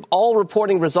Citigroup all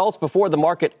reporting results before the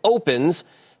market opens.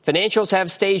 Financials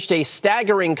have staged a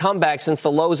staggering comeback since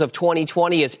the lows of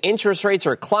 2020 as interest rates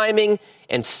are climbing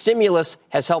and stimulus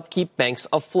has helped keep banks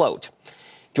afloat.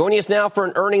 Joining us now for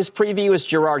an earnings preview is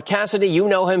Gerard Cassidy. You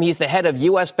know him. He's the head of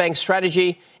U.S. Bank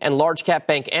Strategy and Large Cap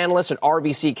Bank Analyst at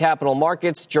RBC Capital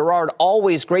Markets. Gerard,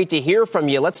 always great to hear from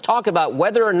you. Let's talk about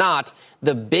whether or not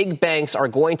the big banks are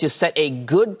going to set a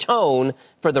good tone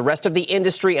for the rest of the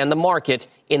industry and the market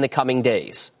in the coming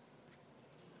days.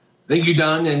 Thank you,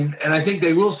 Don. And I think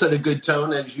they will set a good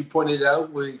tone. As you pointed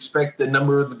out, we expect a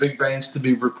number of the big banks to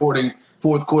be reporting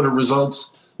fourth quarter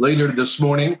results later this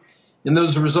morning. And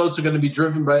those results are going to be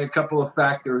driven by a couple of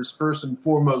factors. First and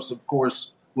foremost, of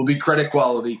course, will be credit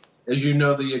quality. As you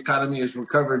know, the economy has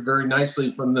recovered very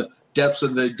nicely from the depths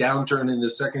of the downturn in the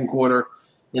second quarter.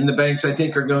 And the banks, I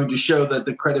think, are going to show that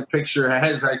the credit picture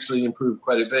has actually improved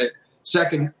quite a bit.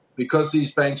 Second, because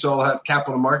these banks all have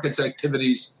capital markets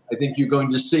activities, I think you're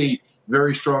going to see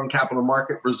very strong capital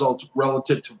market results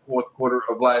relative to fourth quarter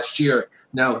of last year.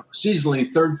 Now,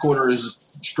 seasonally, third quarter is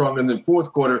stronger than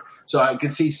fourth quarter, so I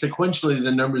can see sequentially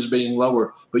the numbers being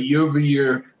lower. But year over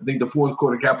year, I think the fourth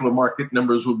quarter capital market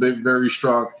numbers will be very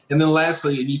strong. And then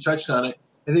lastly, and you touched on it,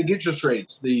 I think interest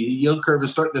rates. The yield curve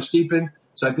is starting to steepen,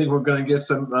 so I think we're going to get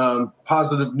some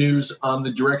positive news on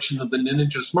the direction of the net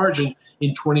interest margin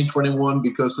in 2021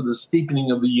 because of the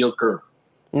steepening of the yield curve.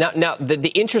 Now, the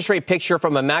interest rate picture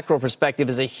from a macro perspective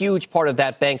is a huge part of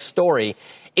that bank story.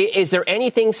 Is there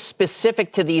anything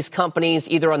specific to these companies,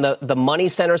 either on the money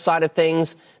center side of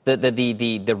things,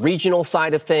 the regional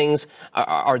side of things?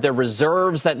 Are there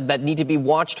reserves that need to be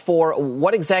watched for?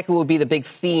 What exactly would be the big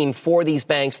theme for these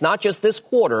banks, not just this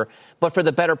quarter, but for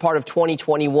the better part of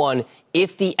 2021,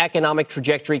 if the economic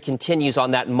trajectory continues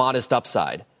on that modest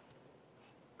upside?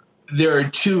 There are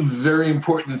two very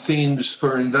important themes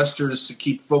for investors to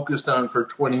keep focused on for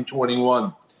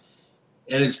 2021.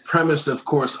 And it's premised, of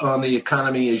course, on the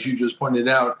economy, as you just pointed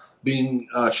out, being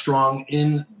strong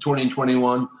in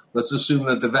 2021. Let's assume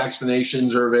that the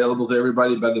vaccinations are available to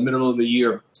everybody by the middle of the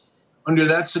year. Under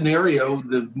that scenario,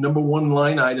 the number one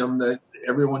line item that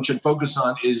everyone should focus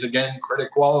on is, again,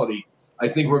 credit quality. I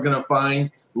think we're going to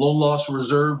find loan loss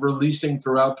reserve releasing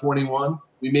throughout 21.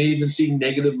 We may even see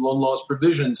negative loan loss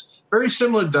provisions, very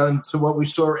similar, done to what we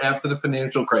saw after the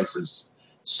financial crisis.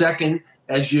 Second,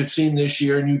 as you've seen this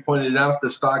year, and you pointed out, the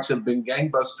stocks have been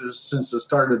gangbusters since the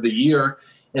start of the year,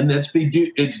 and it's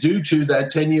due to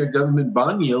that 10-year government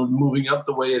bond yield moving up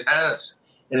the way it has.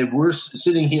 And if we're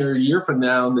sitting here a year from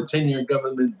now and the 10-year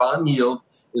government bond yield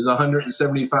is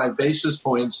 175 basis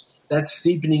points, that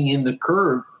steepening in the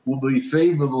curve will be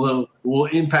favorable, will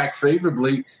impact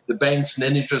favorably the bank's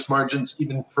net interest margins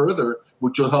even further,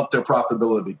 which will help their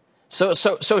profitability. So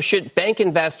should bank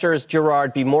investors,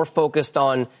 Gerard, be more focused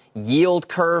on yield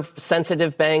curve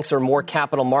sensitive banks or more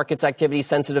capital markets activity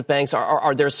sensitive banks?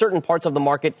 Are there certain parts of the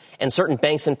market and certain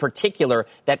banks in particular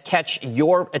that catch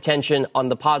your attention on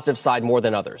the positive side more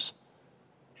than others?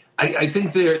 I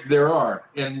think there are.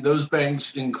 And those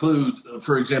banks include,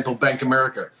 for example, Bank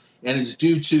America. And it's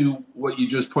due to what you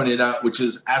just pointed out, which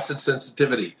is asset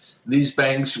sensitivity. These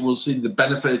banks will see the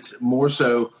benefit more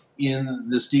so in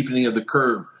the steepening of the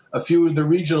curve. A few of the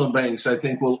regional banks, I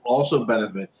think, will also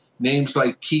benefit. Names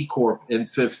like KeyCorp and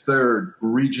Fifth Third,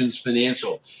 Regions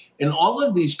Financial. And all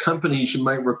of these companies, you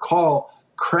might recall,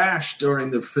 crashed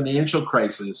during the financial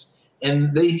crisis.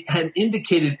 And they had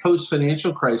indicated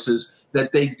post-financial crisis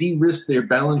that they de-risked their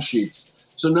balance sheets.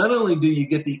 So not only do you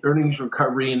get the earnings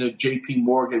recovery in a J.P.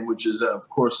 Morgan, which is, of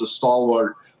course, a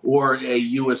stalwart, or a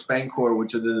U.S. Bancorp,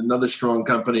 which is another strong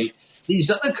company, these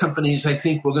other companies, I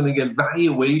think, we're going to get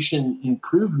valuation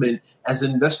improvement as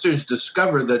investors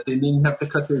discover that they didn't have to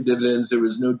cut their dividends. There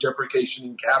was no depreciation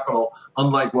in capital,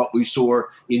 unlike what we saw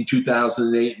in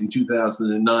 2008 and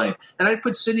 2009. And I'd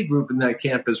put Citigroup in that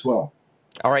camp as well.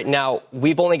 All right. Now,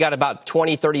 we've only got about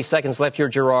 20, 30 seconds left here,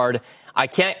 Gerard.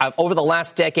 Over the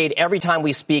last decade, every time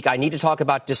we speak, I need to talk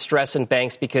about distress in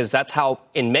banks because that's how,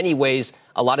 in many ways,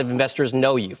 a lot of investors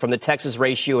know you, from the Texas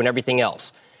ratio and everything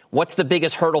else. What's the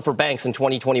biggest hurdle for banks in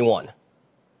 2021?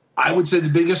 I would say the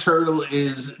biggest hurdle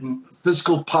is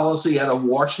fiscal policy out of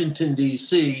Washington,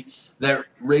 D.C. that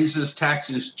raises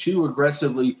taxes too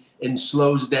aggressively and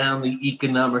slows down the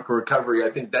economic recovery. I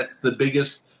think that's the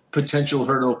biggest potential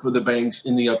hurdle for the banks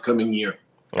in the upcoming year.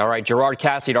 All right, Gerard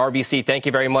Cassidy at RBC, thank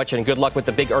you very much, and good luck with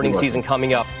the big earnings season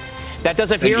coming up. That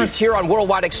does it for us here on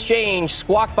Worldwide Exchange.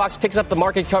 Squawk Box picks up the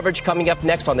market coverage coming up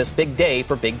next on this big day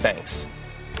for big banks.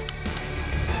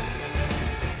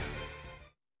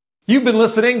 You've been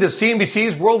listening to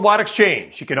CNBC's Worldwide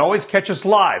Exchange. You can always catch us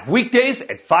live weekdays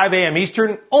at 5 a.m.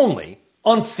 Eastern, only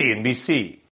on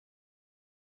CNBC.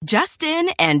 Just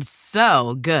in and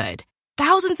so good.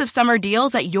 Thousands of summer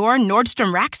deals at your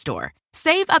Nordstrom Rack store.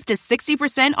 Save up to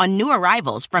 60% on new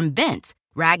arrivals from Vince,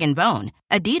 Rag & Bone,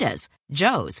 Adidas,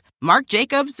 Joe's, Marc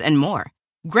Jacobs, and more.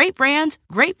 Great brands,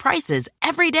 great prices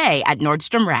every day at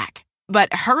Nordstrom Rack.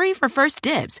 But hurry for first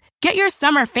dibs. Get your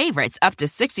summer favorites up to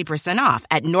 60% off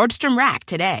at Nordstrom Rack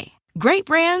today. Great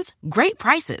brands, great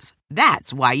prices.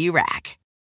 That's why you rack.